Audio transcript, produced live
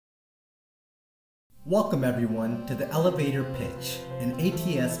Welcome everyone to the Elevator Pitch, an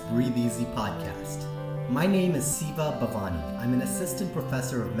ATS Breathe Easy podcast. My name is Siva Bhavani. I'm an assistant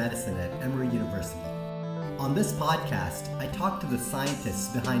professor of medicine at Emory University. On this podcast, I talk to the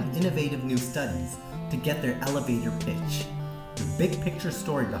scientists behind innovative new studies to get their elevator pitch, the big picture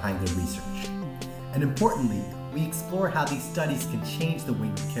story behind their research. And importantly, we explore how these studies can change the way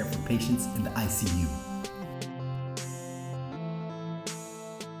we care for patients in the ICU.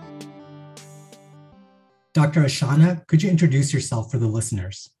 Dr. Ashana, could you introduce yourself for the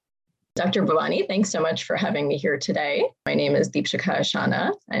listeners? Dr. Bhavani, thanks so much for having me here today. My name is Deepshikha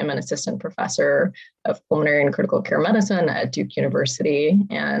Ashana. I am an assistant professor of pulmonary and critical care medicine at Duke University,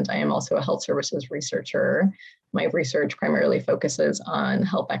 and I am also a health services researcher. My research primarily focuses on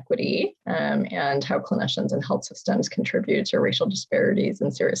health equity and how clinicians and health systems contribute to racial disparities in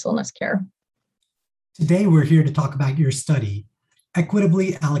serious illness care. Today, we're here to talk about your study,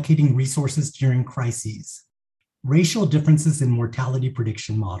 Equitably Allocating Resources During Crises, Racial Differences in Mortality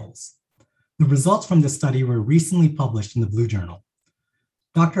Prediction Models. The results from this study were recently published in the Blue Journal.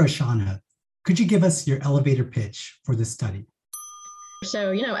 Dr. Ashana, could you give us your elevator pitch for this study?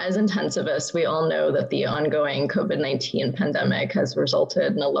 So, as intensivists, we all know that the ongoing COVID-19 pandemic has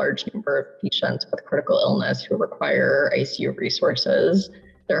resulted in a large number of patients with critical illness who require ICU resources.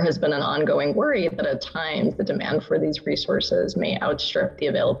 There has been an ongoing worry that at times the demand for these resources may outstrip the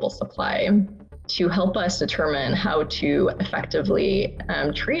available supply. To help us determine how to effectively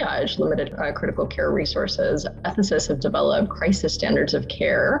triage limited critical care resources, ethicists have developed crisis standards of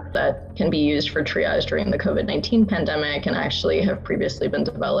care that can be used for triage during the COVID-19 pandemic and actually have previously been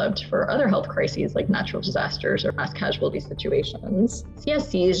developed for other health crises like natural disasters or mass casualty situations.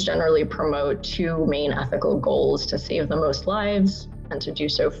 CSCs generally promote two main ethical goals: to save the most lives and to do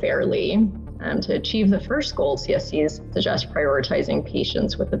so fairly. To achieve the first goal, CSCs suggest prioritizing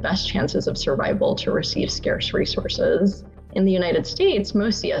patients with the best chances of survival to receive scarce resources. In the United States,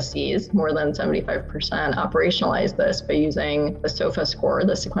 most CSCs, more than 75%, operationalize this by using the SOFA score,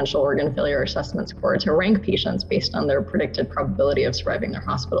 the Sequential Organ Failure Assessment score, to rank patients based on their predicted probability of surviving their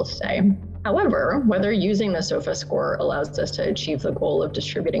hospital stay. However, whether using the SOFA score allows us to achieve the goal of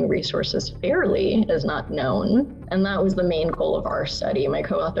distributing resources fairly is not known, and that was the main goal of our study. My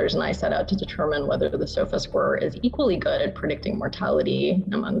co-authors and I set out to determine whether the SOFA score is equally good at predicting mortality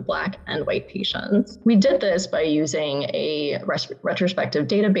among Black and white patients. We did this by using a retrospective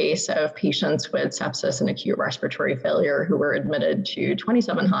database of patients with sepsis and acute respiratory failure who were admitted to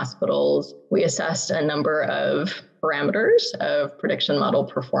 27 hospitals. We assessed a number of parameters of prediction model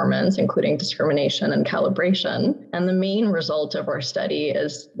performance, including discrimination and calibration. And the main result of our study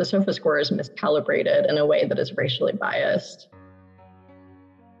is the SOFA score is miscalibrated in a way that is racially biased.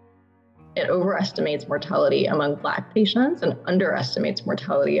 It overestimates mortality among Black patients and underestimates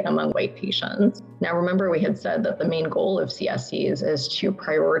mortality among white patients. Now, remember, we had said that the main goal of CSCs is to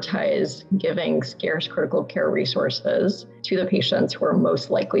prioritize giving scarce critical care resources to the patients who are most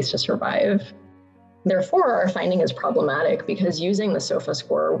likely to survive. Therefore, our finding is problematic because using the SOFA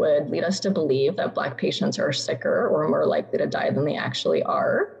score would lead us to believe that Black patients are sicker or more likely to die than they actually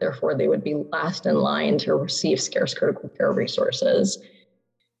are. Therefore, they would be last in line to receive scarce critical care resources.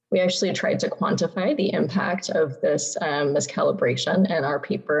 We actually tried to quantify the impact of this miscalibration in our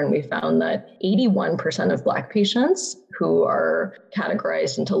paper, and we found that 81% of Black patients who are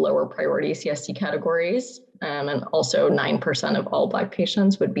categorized into lower priority CSC categories, and also 9% of all Black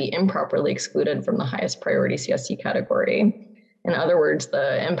patients would be improperly excluded from the highest priority CSC category. In other words,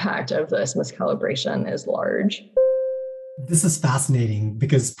 the impact of this miscalibration is large. This is fascinating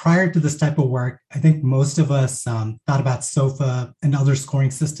because prior to this type of work, I think most of us thought about SOFA and other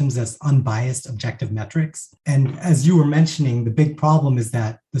scoring systems as unbiased objective metrics. And as you were mentioning, the big problem is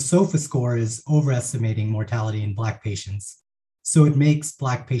that the SOFA score is overestimating mortality in Black patients. So it makes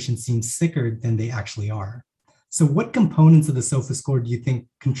Black patients seem sicker than they actually are. So what components of the SOFA score do you think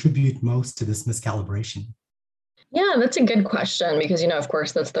contribute most to this miscalibration? Yeah, that's a good question because, of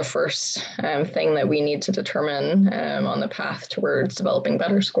course, that's the first thing that we need to determine on the path towards developing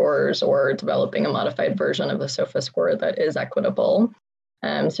better scores or developing a modified version of the SOFA score that is equitable.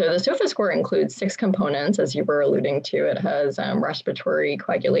 So the SOFA score includes 6 components, as you were alluding to. It has respiratory,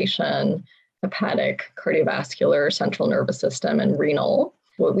 coagulation, hepatic, cardiovascular, central nervous system, and renal.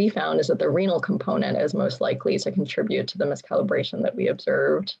 What we found is that the renal component is most likely to contribute to the miscalibration that we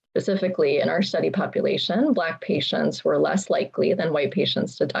observed. Specifically, in our study population, Black patients were less likely than white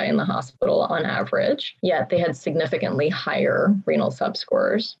patients to die in the hospital on average, yet they had significantly higher renal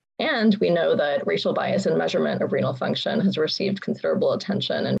subscores. And we know that racial bias in measurement of renal function has received considerable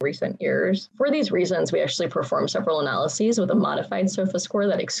attention in recent years. For these reasons, we actually performed several analyses with a modified SOFA score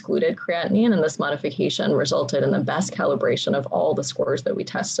that excluded creatinine, and this modification resulted in the best calibration of all the scores that we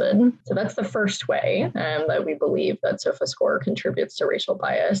tested. So that's the first way that we believe that SOFA score contributes to racial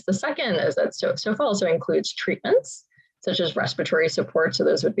bias. The second is that SOFA also includes treatments such as respiratory support. So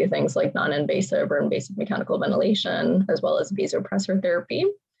those would be things like non-invasive or invasive mechanical ventilation, as well as vasopressor therapy.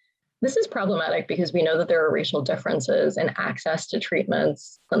 This is problematic because we know that there are racial differences in access to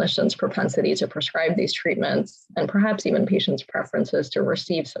treatments, clinicians' propensity to prescribe these treatments, and perhaps even patients' preferences to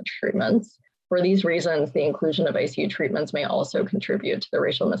receive such treatments. For these reasons, the inclusion of ICU treatments may also contribute to the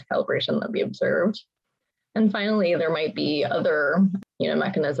racial miscalibration that we observed. And finally, there might be other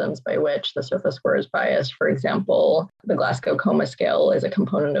mechanisms by which the SOFA score is biased. For example, the Glasgow Coma Scale is a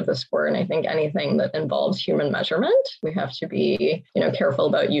component of the score. And I think anything that involves human measurement, we have to be careful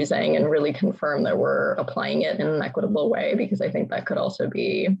about using and really confirm that we're applying it in an equitable way, because I think that could also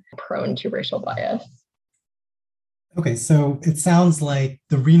be prone to racial bias. Okay, so it sounds like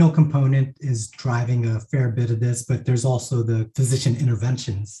the renal component is driving a fair bit of this, but there's also the physician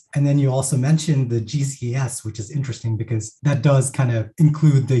interventions. And then you also mentioned the GCS, which is interesting because that does kind of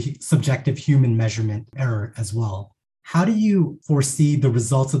include the subjective human measurement error as well. How do you foresee the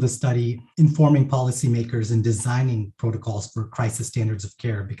results of the study informing policymakers in designing protocols for crisis standards of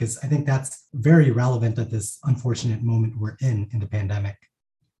care? Because I think that's very relevant at this unfortunate moment we're in the pandemic.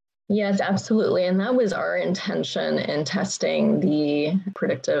 Yes, absolutely. And that was our intention in testing the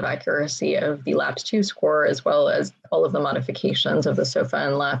predictive accuracy of the LAPS-2 score, as well as all of the modifications of the SOFA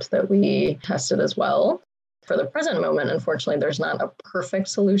and LAPS that we tested as well. For the present moment, unfortunately, there's not a perfect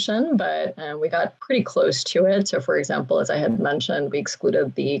solution, but we got pretty close to it. So, for example, as I had mentioned, we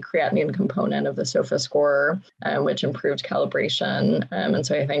excluded the creatinine component of the SOFA score, which improved calibration. And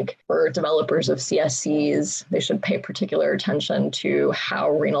so I think for developers of CSCs, they should pay particular attention to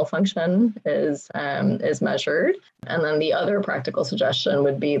how renal function is measured. And then the other practical suggestion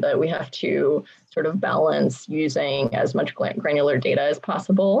would be that we have to sort of balance using as much granular data as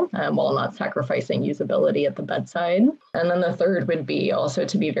possible while not sacrificing usability at the bedside. And then the third would be also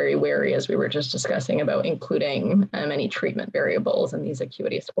to be very wary, as we were just discussing, about including any treatment variables in these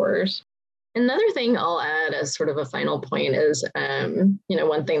acuity scores. Another thing I'll add as sort of a final point is,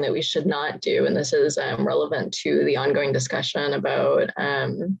 one thing that we should not do, and this is relevant to the ongoing discussion about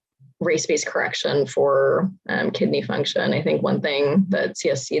race-based correction for kidney function. I think one thing that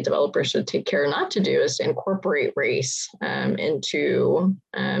CSC developers should take care not to do is to incorporate race into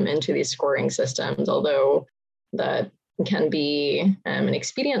these scoring systems. Although that can be an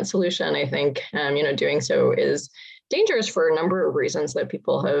expedient solution, I think doing so is dangerous for a number of reasons that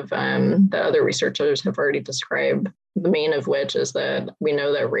people have, that other researchers have already described. The main of which is that we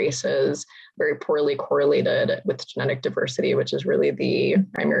know that race is very poorly correlated with genetic diversity, which is really the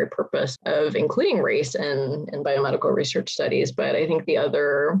primary purpose of including race in biomedical research studies. But I think the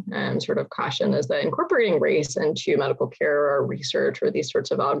other sort of caution is that incorporating race into medical care or research or these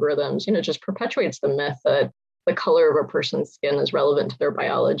sorts of algorithms, just perpetuates the myth that the color of a person's skin is relevant to their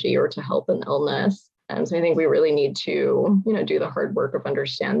biology or to health and illness. So I think we really need to, do the hard work of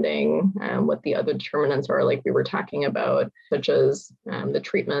understanding what the other determinants are, like we were talking about, such as the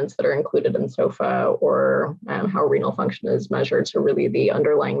treatments that are included in SOFA or how renal function is measured. So really the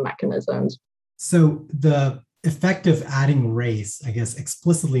underlying mechanisms. So the effect of adding race, I guess,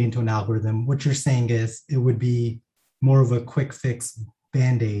 explicitly into an algorithm, what you're saying is it would be more of a quick fix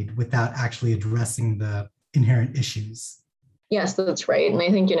Band-Aid without actually addressing the inherent issues. Yes, that's right. And I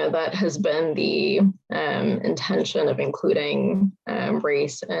think, that has been the intention of including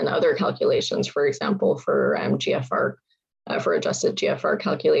race and other calculations, for example, for GFR, for adjusted GFR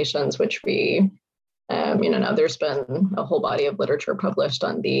calculations, which we, now there's been a whole body of literature published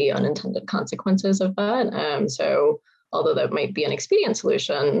on the unintended consequences of that. So although that might be an expedient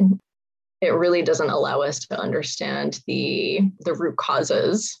solution, it really doesn't allow us to understand the root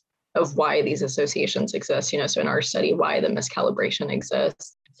causes of why these associations exist, so in our study, why the miscalibration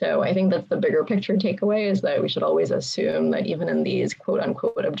exists. So I think that's the bigger picture takeaway, is that we should always assume that even in these quote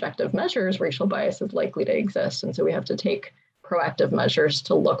unquote objective measures, racial bias is likely to exist. And so we have to take proactive measures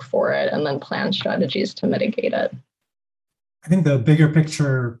to look for it and then plan strategies to mitigate it. I think the bigger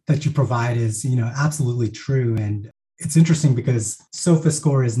picture that you provide is, absolutely true. And it's interesting because SOFA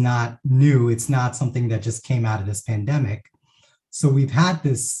score is not new. It's not something that just came out of this pandemic. So we've had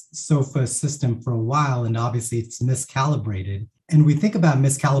this SOFA system for a while, and obviously it's miscalibrated. And we think about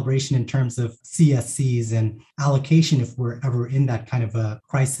miscalibration in terms of CSCs and allocation if we're ever in that kind of a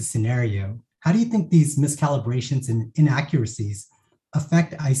crisis scenario. How do you think these miscalibrations and inaccuracies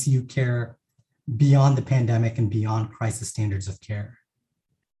affect ICU care beyond the pandemic and beyond crisis standards of care?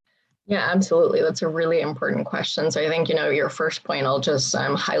 Yeah, absolutely. That's a really important question. So I think, your first point, I'll just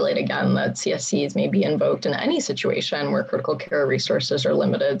highlight again that CSCs may be invoked in any situation where critical care resources are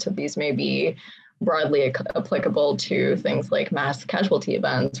limited. So these may be broadly applicable to things like mass casualty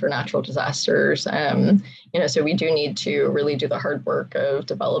events or natural disasters. So we do need to really do the hard work of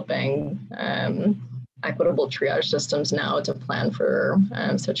developing equitable triage systems now to plan for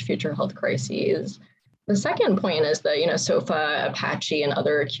such future health crises. The second point is that, SOFA, Apache, and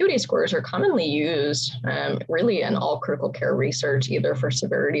other acuity scores are commonly used really in all critical care research, either for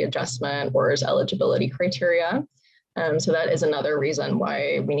severity adjustment or as eligibility criteria. So that is another reason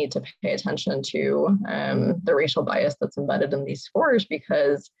why we need to pay attention to the racial bias that's embedded in these scores,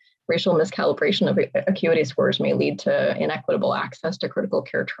 because racial miscalibration of acuity scores may lead to inequitable access to critical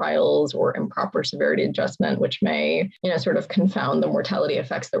care trials or improper severity adjustment, which may, sort of confound the mortality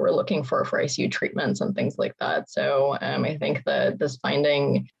effects that we're looking for ICU treatments and things like that. So I think that this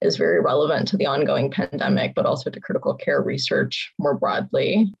finding is very relevant to the ongoing pandemic, but also to critical care research more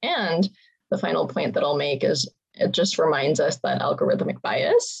broadly. And the final point that I'll make is it just reminds us that algorithmic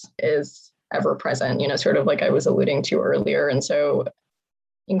bias is ever present, sort of like I was alluding to earlier. And so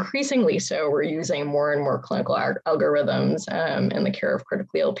increasingly so, we're using more and more clinical algorithms in the care of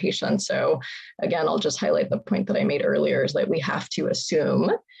critically ill patients. So again, I'll just highlight the point that I made earlier is that we have to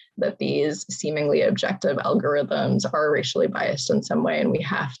assume that these seemingly objective algorithms are racially biased in some way, and we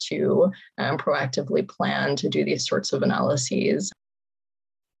have to proactively plan to do these sorts of analyses.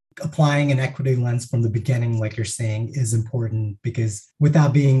 Applying an equity lens from the beginning, like you're saying, is important because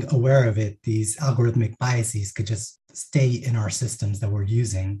without being aware of it, these algorithmic biases could just stay in our systems that we're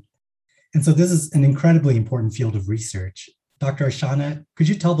using. And so this is an incredibly important field of research. Dr. Ashana, could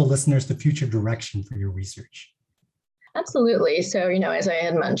you tell the listeners the future direction for your research? Absolutely. So, as I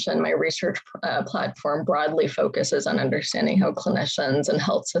had mentioned, my research platform broadly focuses on understanding how clinicians and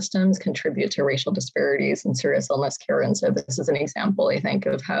health systems contribute to racial disparities in serious illness care. And so this is an example, I think,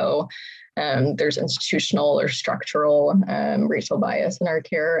 of how there's institutional or structural racial bias in our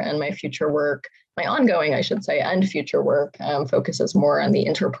care. And my ongoing, and future work focuses more on the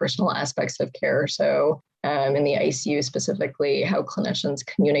interpersonal aspects of care. So in the ICU specifically, how clinicians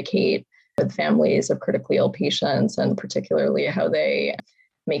communicate with families of critically ill patients, and particularly how they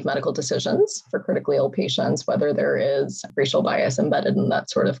make medical decisions for critically ill patients, whether there is racial bias embedded in that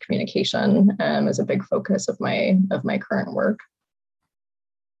sort of communication is a big focus of my current work.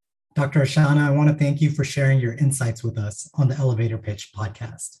 Dr. Ashana, I want to thank you for sharing your insights with us on the Elevator Pitch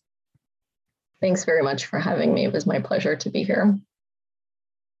podcast. Thanks very much for having me. It was my pleasure to be here.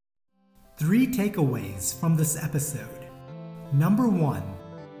 3 takeaways from this episode. Number 1,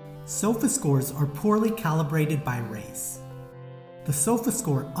 SOFA scores are poorly calibrated by race. The SOFA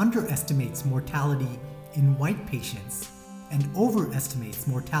score underestimates mortality in white patients and overestimates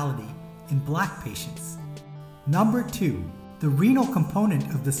mortality in Black patients. Number 2, the renal component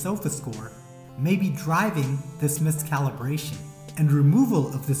of the SOFA score may be driving this miscalibration, and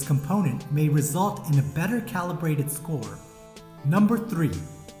removal of this component may result in a better calibrated score. Number 3,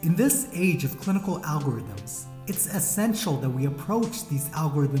 in this age of clinical algorithms, it's essential that we approach these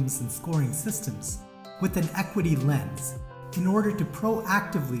algorithms and scoring systems with an equity lens in order to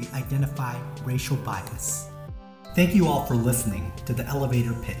proactively identify racial bias. Thank you all for listening to the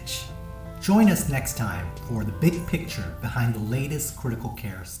Elevator Pitch. Join us next time for the big picture behind the latest critical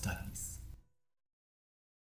care study.